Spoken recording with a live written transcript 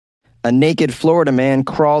A naked Florida man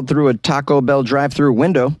crawled through a Taco Bell drive-thru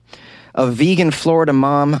window. A vegan Florida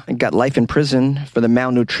mom got life in prison for the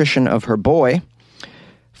malnutrition of her boy.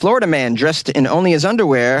 Florida man dressed in only his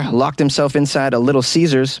underwear locked himself inside a Little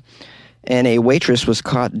Caesars. And a waitress was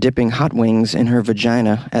caught dipping hot wings in her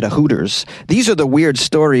vagina at a Hooters. These are the weird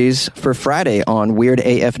stories for Friday on Weird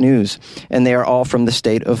AF News. And they are all from the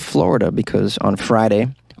state of Florida, because on Friday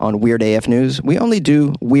on Weird AF News, we only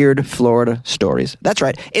do weird Florida stories. That's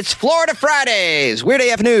right. It's Florida Fridays! Weird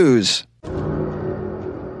AF News!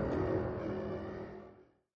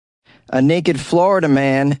 A naked Florida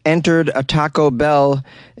man entered a Taco Bell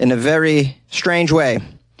in a very strange way.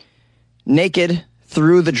 Naked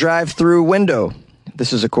through the drive-thru window.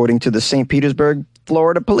 This is according to the St. Petersburg,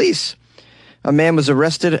 Florida police. A man was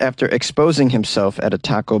arrested after exposing himself at a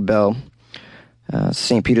Taco Bell.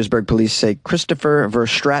 St. Petersburg police say Christopher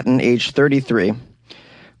Verstraten, age 33,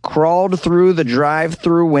 crawled through the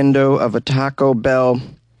drive-thru window of a Taco Bell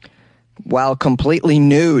while completely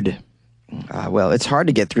nude. Well, it's hard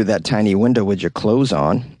to get through that tiny window with your clothes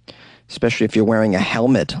on, especially if you're wearing a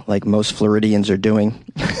helmet like most Floridians are doing.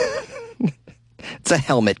 It's a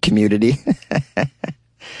helmet community.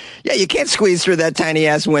 Yeah, you can't squeeze through that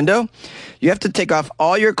tiny-ass window. You have to take off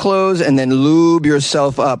all your clothes and then lube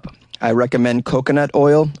yourself up. I recommend coconut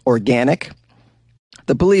oil, organic.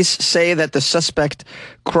 The police say that the suspect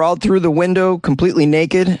crawled through the window completely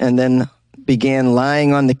naked and then began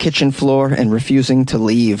lying on the kitchen floor and refusing to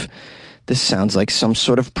leave. This sounds like some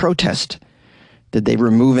sort of protest. Did they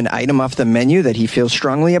remove an item off the menu that he feels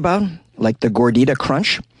strongly about, like the Gordita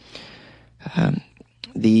Crunch?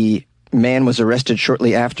 The man was arrested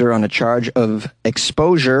shortly after on a charge of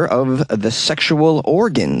exposure of the sexual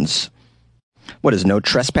organs. What is no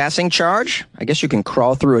trespassing charge? I guess you can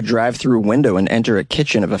crawl through a drive-thru window and enter a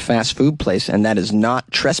kitchen of a fast food place, and that is not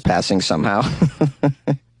trespassing somehow.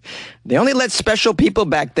 They only let special people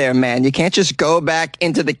back there, man. You can't just go back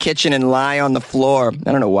into the kitchen and lie on the floor.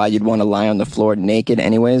 I don't know why you'd want to lie on the floor naked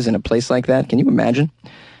anyways in a place like that. Can you imagine?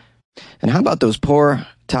 And how about those poor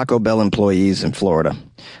Taco Bell employees in Florida?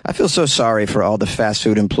 I feel so sorry for all the fast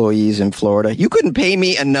food employees in Florida. You couldn't pay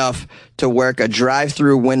me enough to work a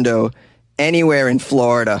drive-thru window anywhere in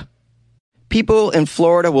Florida. People in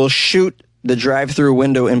Florida will shoot the drive-thru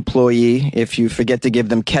window employee if you forget to give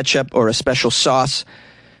them ketchup or a special sauce.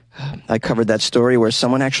 I covered that story where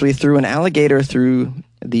someone actually threw an alligator through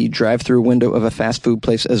the drive-thru window of a fast food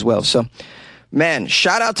place as well. So, man,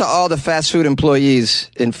 shout out to all the fast food employees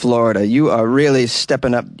in Florida. You are really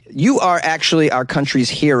stepping up. You are actually our country's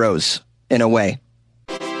heroes, in a way.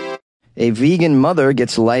 A vegan mother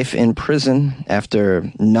gets life in prison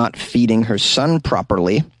after not feeding her son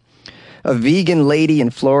properly. A vegan lady in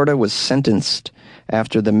Florida was sentenced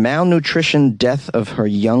after the malnutrition death of her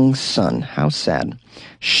young son. How sad.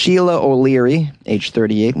 Sheila O'Leary, age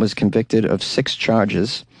 38, was convicted of 6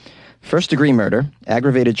 charges. First-degree murder,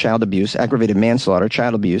 aggravated child abuse, aggravated manslaughter,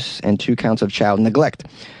 child abuse, and 2 counts of child neglect.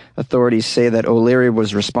 Authorities say that O'Leary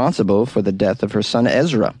was responsible for the death of her son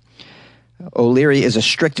Ezra. O'Leary is a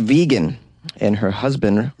strict vegan, and her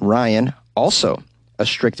husband, Ryan, also a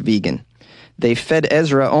strict vegan. They fed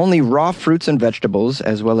Ezra only raw fruits and vegetables,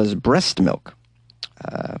 as well as breast milk,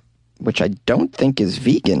 which I don't think is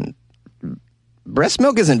vegan. Breast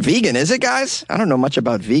milk isn't vegan, is it, guys? I don't know much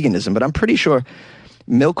about veganism, but I'm pretty sure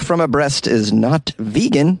milk from a breast is not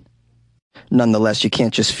vegan. Nonetheless, you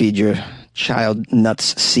can't just feed your child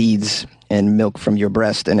nuts, seeds, and milk from your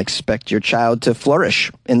breast and expect your child to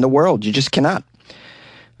flourish in the world. You just cannot.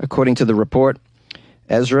 According to the report,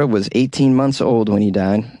 Ezra was 18 months old when he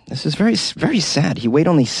died. This is very, very sad. He weighed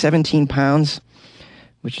only 17 pounds,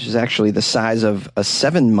 which is actually the size of a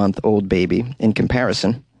 7-month-old baby in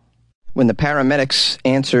comparison. When the paramedics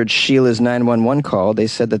answered Sheila's 911 call, they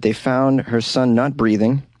said that they found her son not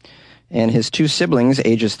breathing, and his 2 siblings,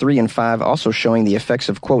 ages 3 and 5, also showing the effects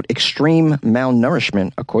of, quote, extreme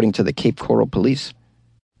malnourishment, according to the Cape Coral Police.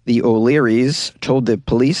 The O'Learys told the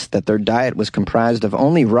police that their diet was comprised of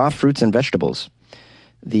only raw fruits and vegetables.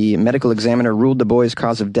 The medical examiner ruled the boy's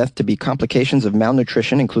cause of death to be complications of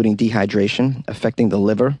malnutrition, including dehydration, affecting the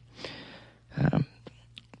liver.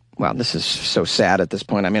 Wow, this is so sad at this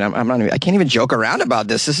point. I mean, I can't even joke around about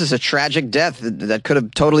this. This is a tragic death that could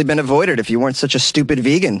have totally been avoided if you weren't such a stupid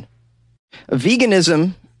vegan.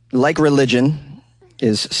 Veganism, like religion,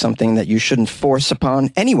 is something that you shouldn't force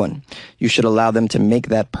upon anyone. You should allow them to make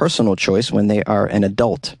that personal choice when they are an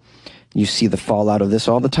adult. You see the fallout of this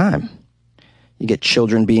all the time. You get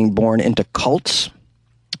children being born into cults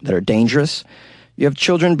that are dangerous. You have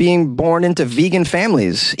children being born into vegan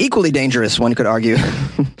families, equally dangerous, one could argue.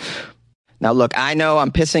 Now, look, I know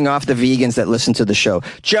I'm pissing off the vegans that listen to the show.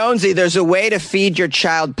 Jonesy, there's a way to feed your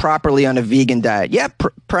child properly on a vegan diet. Yeah,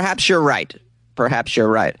 perhaps you're right. Perhaps you're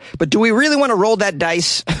right. But do we really want to roll that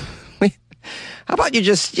dice? How about you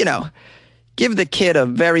just, give the kid a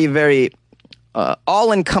very, very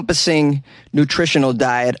all-encompassing nutritional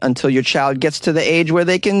diet until your child gets to the age where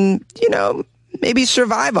they can, maybe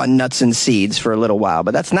survive on nuts and seeds for a little while.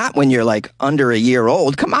 But that's not when you're like under a year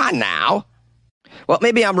old. Come on now. Well,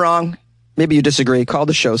 maybe I'm wrong. Maybe you disagree. Call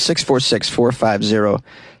the show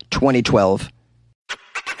 646-450-2012.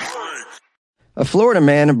 A Florida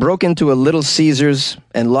man broke into a Little Caesars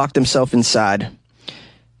and locked himself inside.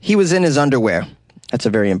 He was in his underwear. That's a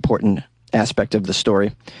very important aspect of the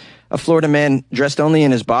story. A Florida man dressed only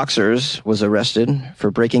in his boxers was arrested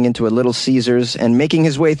for breaking into a Little Caesars and making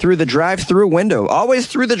his way through the drive-through window. Always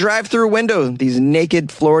through the drive-through window, these naked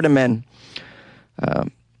Florida men.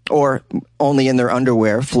 Or only in their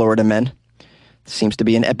underwear, Florida men. Seems to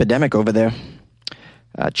be an epidemic over there.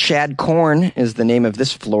 Chad Korn is the name of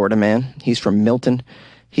this Florida man. He's from Milton.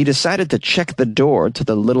 He decided to check the door to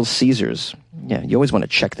the Little Caesars. Yeah, you always want to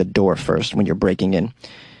check the door first when you're breaking in.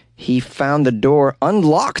 He found the door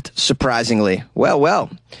unlocked, surprisingly. Well.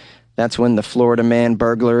 That's when the Florida man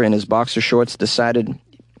burglar in his boxer shorts decided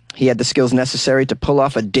he had the skills necessary to pull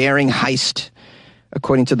off a daring heist.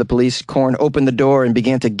 According to the police, Korn opened the door and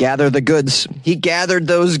began to gather the goods. He gathered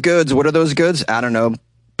those goods. What are those goods? I don't know.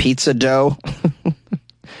 Pizza dough?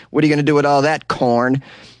 What are you going to do with all that, Korn?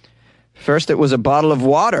 First, it was a bottle of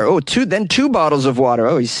water. Then two bottles of water.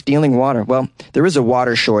 Oh, he's stealing water. Well, there is a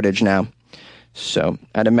water shortage now. So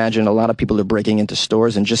I'd imagine a lot of people are breaking into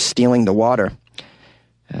stores and just stealing the water.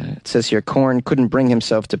 It says here, Korn couldn't bring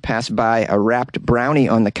himself to pass by a wrapped brownie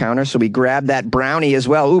on the counter, so he grabbed that brownie as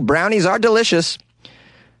well. Ooh, brownies are delicious.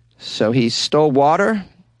 So he stole water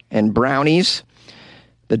and brownies.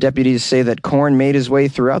 The deputies say that Korn made his way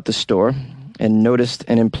throughout the store and noticed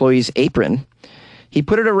an employee's apron. He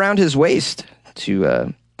put it around his waist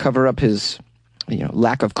to cover up his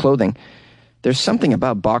lack of clothing. There's something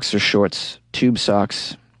about boxer shorts, tube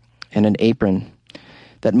socks, and an apron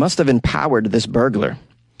that must have empowered this burglar.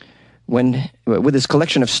 With his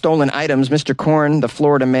collection of stolen items, Mr. Korn, the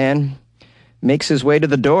Florida man, makes his way to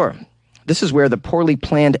the door. This is where the poorly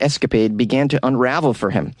planned escapade began to unravel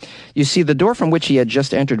for him. You see, the door from which he had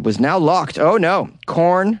just entered was now locked. Oh, no.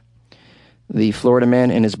 Korn, the Florida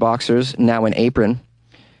man in his boxers, now an apron,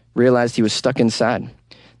 realized he was stuck inside.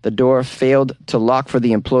 The door failed to lock for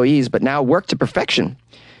the employees, but now worked to perfection.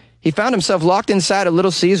 He found himself locked inside a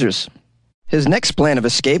Little Caesars. His next plan of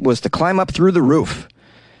escape was to climb up through the roof.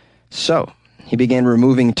 So, he began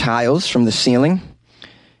removing tiles from the ceiling.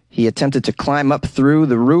 He attempted to climb up through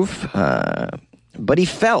the roof, but he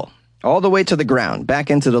fell all the way to the ground, back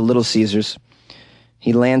into the Little Caesars.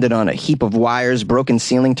 He landed on a heap of wires, broken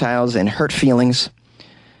ceiling tiles, and hurt feelings.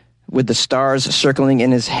 With the stars circling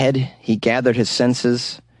in his head, he gathered his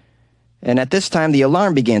senses. And at this time, the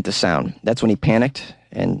alarm began to sound. That's when he panicked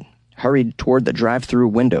and hurried toward the drive-through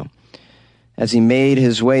window. As he made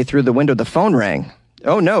his way through the window, the phone rang.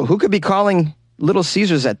 Oh no, who could be calling Little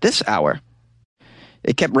Caesars at this hour?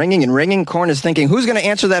 It kept ringing and ringing. Korn is thinking, who's going to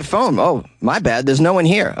answer that phone? Oh, my bad, there's no one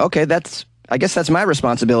here. Okay, I guess that's my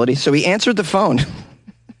responsibility. So he answered the phone.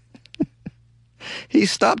 He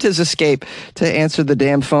stopped his escape to answer the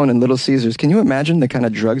damn phone in Little Caesars. Can you imagine the kind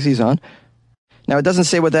of drugs he's on? Now, it doesn't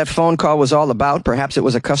say what that phone call was all about. Perhaps it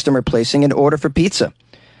was a customer placing an order for pizza.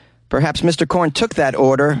 Perhaps Mr. Korn took that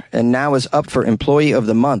order and now is up for Employee of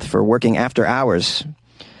the Month for working after hours.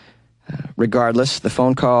 Regardless, the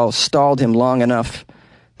phone call stalled him long enough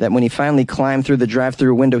that when he finally climbed through the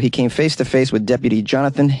drive-through window, he came face-to-face with Deputy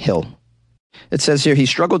Jonathan Hill. It says here, he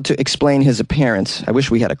struggled to explain his appearance. I wish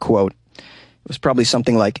we had a quote. It was probably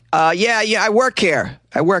something like, yeah, I work here.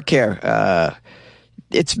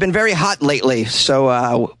 It's been very hot lately,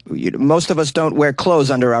 so most of us don't wear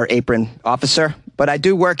clothes under our apron, officer, but I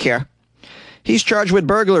do work here. He's charged with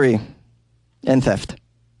burglary and theft.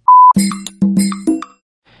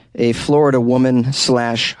 A Florida woman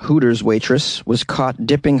 / Hooters waitress was caught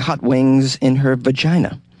dipping hot wings in her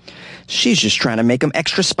vagina. She's just trying to make them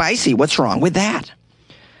extra spicy. What's wrong with that?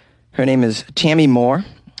 Her name is Tammy Moore.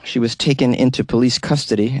 She was taken into police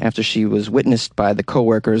custody after she was witnessed by the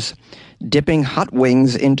coworkers dipping hot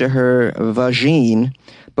wings into her vagine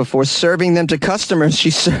before serving them to customers. She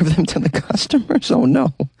served them to the customers? Oh,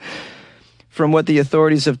 no. From what the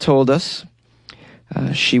authorities have told us,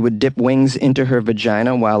 she would dip wings into her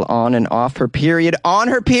vagina while on and off her period. On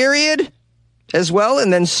her period as well,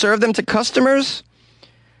 and then serve them to customers?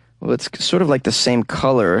 Well, it's sort of like the same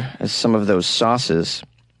color as some of those sauces.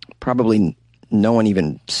 Probably no one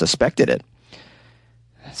even suspected it.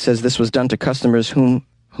 It says this was done to customers whom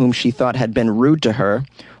she thought had been rude to her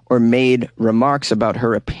or made remarks about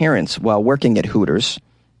her appearance while working at Hooters.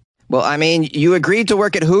 Well, I mean, you agreed to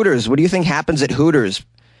work at Hooters. What do you think happens at Hooters?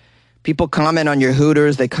 People comment on your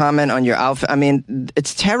Hooters. They comment on your outfit. I mean,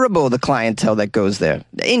 it's terrible, the clientele that goes there.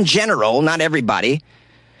 In general, not everybody.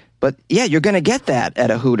 But yeah, you're going to get that at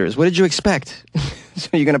a Hooters. What did you expect? So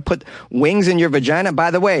you're going to put wings in your vagina?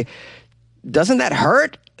 By the way, doesn't that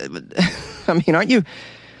hurt? I mean, aren't you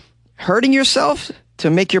hurting yourself to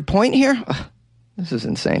make your point here? Ugh, this is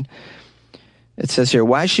insane. It says here,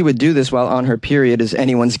 why she would do this while on her period is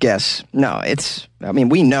anyone's guess. No,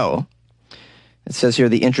 we know. It says here,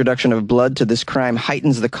 the introduction of blood to this crime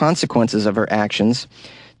heightens the consequences of her actions.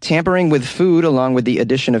 Tampering with food along with the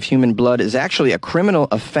addition of human blood is actually a criminal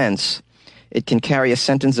offense. It can carry a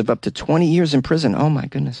sentence of up to 20 years in prison. Oh, my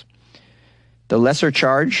goodness. The lesser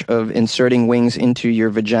charge of inserting wings into your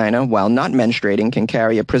vagina while not menstruating can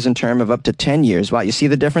carry a prison term of up to 10 years. Wow, you see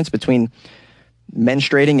the difference between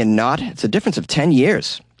menstruating and not? It's a difference of 10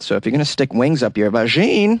 years. So if you're going to stick wings up your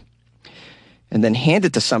vagine and then hand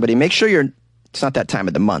it to somebody, make sure it's not that time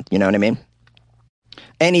of the month, you know what I mean?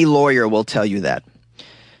 Any lawyer will tell you that.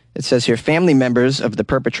 It says here, family members of the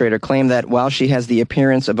perpetrator claim that while she has the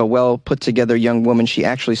appearance of a well-put-together young woman, she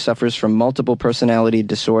actually suffers from multiple personality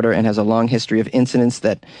disorder and has a long history of incidents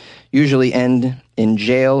that usually end in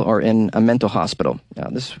jail or in a mental hospital. Now,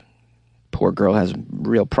 this poor girl has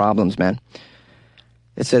real problems, man.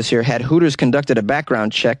 It says here, had Hooters conducted a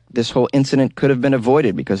background check, this whole incident could have been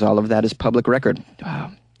avoided because all of that is public record.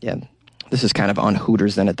 Wow. Yeah, this is kind of on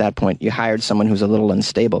Hooters then at that point. You hired someone who's a little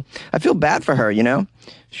unstable. I feel bad for her, you know?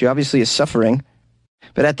 She obviously is suffering.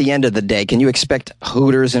 But at the end of the day, can you expect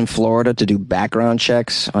Hooters in Florida to do background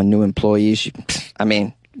checks on new employees? I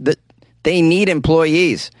mean, they need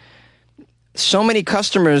employees. So many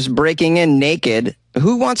customers breaking in naked.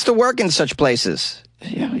 Who wants to work in such places?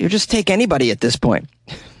 You just take anybody at this point.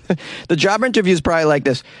 The job interview is probably like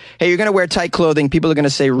this. Hey, you're going to wear tight clothing. People are going to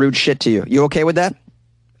say rude shit to you. You okay with that?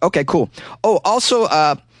 Okay, cool. Oh, also,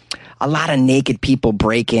 a lot of naked people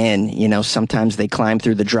break in. You know, sometimes they climb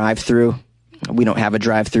through the drive-thru. We don't have a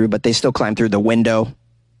drive-thru, but they still climb through the window.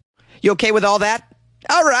 You okay with all that?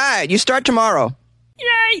 All right, you start tomorrow.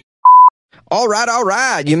 Yay! All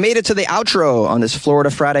right. You made it to the outro on this Florida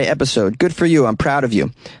Friday episode. Good for you. I'm proud of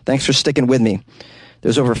you. Thanks for sticking with me.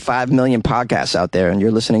 There's over 5 million podcasts out there, and you're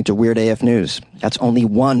listening to Weird AF News. That's only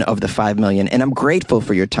one of the 5 million, and I'm grateful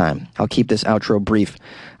for your time. I'll keep this outro brief.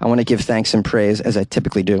 I want to give thanks and praise, as I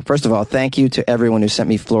typically do. First of all, thank you to everyone who sent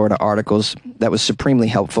me Florida articles. That was supremely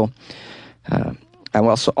helpful. I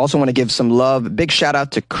also want to give some love. Big shout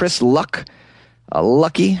out to Chris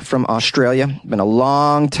Lucky from Australia. Been a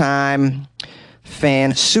long time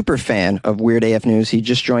fan, super fan of Weird AF News. He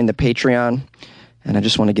just joined the Patreon, and I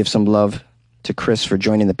just want to give some love to Chris for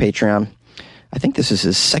joining the Patreon. I think this is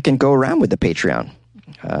his second go around with the Patreon.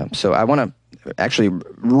 So I want to actually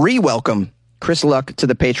re-welcome Chris Luck to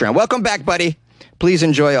the Patreon. Welcome back, buddy. Please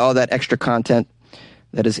enjoy all that extra content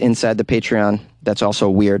that is inside the Patreon. That's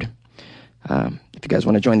also weird. If you guys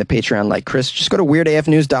want to join the Patreon like Chris, just go to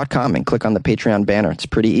weirdafnews.com and click on the Patreon banner. It's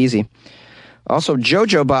pretty easy. Also,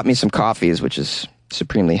 JoJo bought me some coffees, which is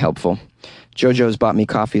supremely helpful. JoJo's bought me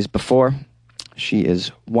coffees before. She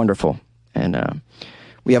is wonderful. And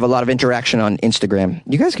we have a lot of interaction on Instagram.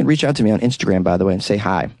 You guys can reach out to me on Instagram, by the way, and say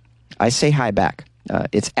hi. I say hi back.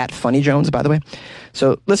 It's at Funny Jones, by the way.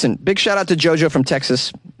 So listen, big shout out to JoJo from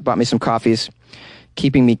Texas. Bought me some coffees,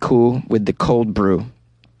 keeping me cool with the cold brew.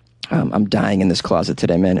 I'm dying in this closet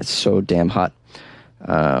today, man. It's so damn hot.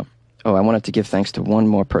 I wanted to give thanks to one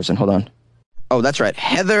more person. Hold on. Oh, that's right.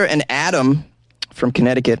 Heather and Adam from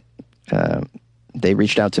Connecticut. They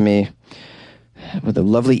reached out to me with a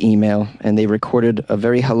lovely email, and they recorded a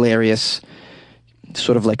very hilarious,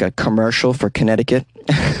 sort of like a commercial for Connecticut.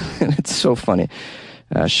 It's so funny.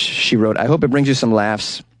 She wrote, I hope it brings you some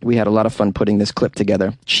laughs. We had a lot of fun putting this clip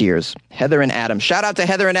together. Cheers. Heather and Adam. Shout out to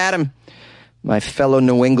Heather and Adam, my fellow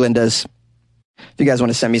New Englanders. If you guys want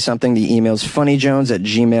to send me something, the email's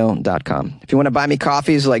funnyjones@gmail.com. If you want to buy me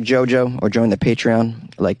coffees like JoJo or join the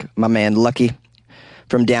Patreon like my man Lucky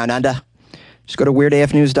from Down Under, just go to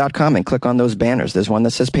weirdafnews.com and click on those banners. There's one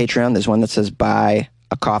that says Patreon. There's one that says buy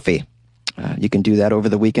a coffee. You can do that over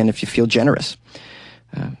the weekend if you feel generous.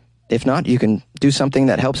 If not, you can do something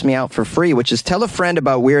that helps me out for free, which is tell a friend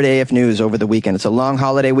about Weird AF News over the weekend. It's a long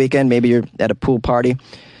holiday weekend. Maybe you're at a pool party.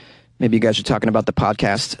 Maybe you guys are talking about the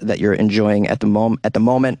podcast that you're enjoying at the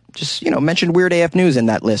moment. Just, mention Weird AF News in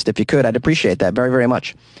that list if you could. I'd appreciate that very, very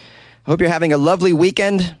much. I hope you're having a lovely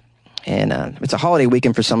weekend. And it's a holiday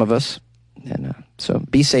weekend for some of us. And so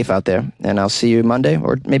be safe out there, and I'll see you Monday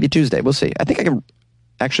or maybe Tuesday. We'll see. I think I can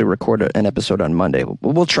actually record an episode on Monday.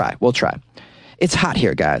 We'll try. It's hot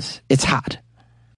here, guys. It's hot.